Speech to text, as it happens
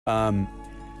Um,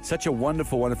 Such a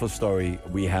wonderful, wonderful story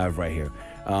we have right here.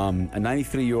 A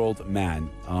 93-year-old man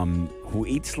who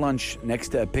eats lunch next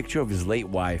to a picture of his late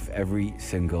wife every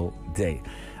single day.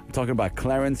 I'm talking about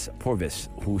Clarence Purvis,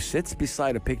 who sits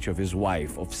beside a picture of his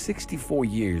wife of 64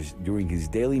 years during his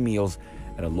daily meals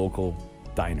at a local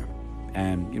diner.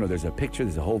 And, there's a picture,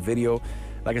 there's a whole video.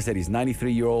 Like I said, he's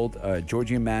 93-year-old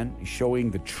Georgian man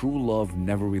showing the true love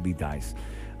never really dies.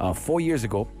 4 years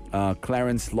ago,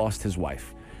 Clarence lost his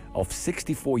wife of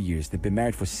 64 years. They've been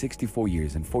married for 64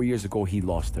 years, and 4 years ago, he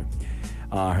lost her.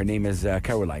 Her name is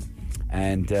Caroline.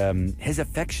 And his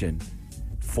affection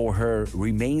for her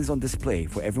remains on display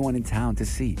for everyone in town to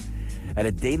see. At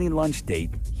a daily lunch date,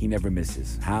 he never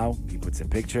misses. How? He puts a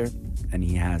picture, and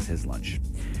he has his lunch.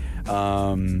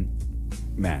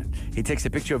 Man, he takes a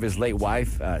picture of his late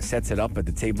wife, sets it up at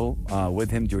the table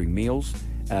with him during meals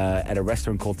at a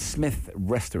restaurant called Smith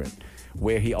Restaurant,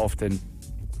 where he often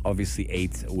obviously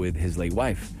ate with his late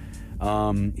wife.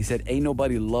 He said, "Ain't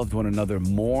nobody loved one another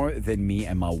more than me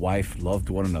and my wife loved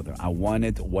one another. I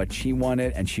wanted what she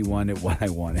wanted, and she wanted what I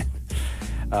wanted."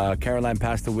 Caroline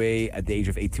passed away at the age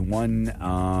of 81,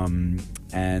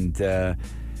 and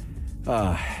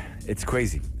it's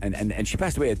crazy. And she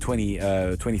passed away at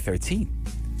 2013.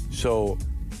 So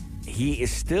he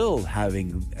is still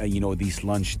having, these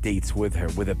lunch dates with her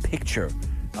with a picture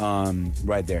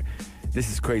right there. This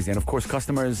is crazy. And of course,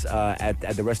 customers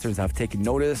at the restaurants have taken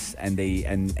notice, and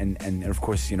of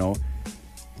course,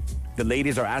 the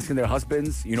ladies are asking their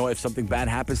husbands, if something bad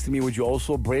happens to me, would you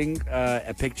also bring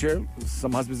a picture?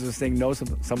 Some husbands are saying no.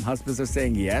 Some husbands are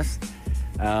saying yes.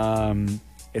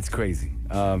 It's crazy.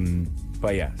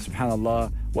 But yeah,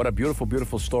 subhanAllah, what a beautiful,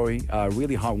 beautiful story.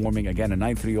 Really heartwarming. Again, a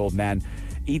 93-year-old man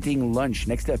eating lunch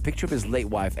next to a picture of his late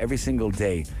wife every single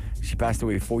day. She passed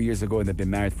away 4 years ago, and they've been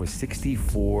married for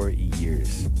 64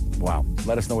 years. Wow.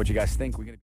 Let us know what you guys think. We're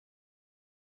gonna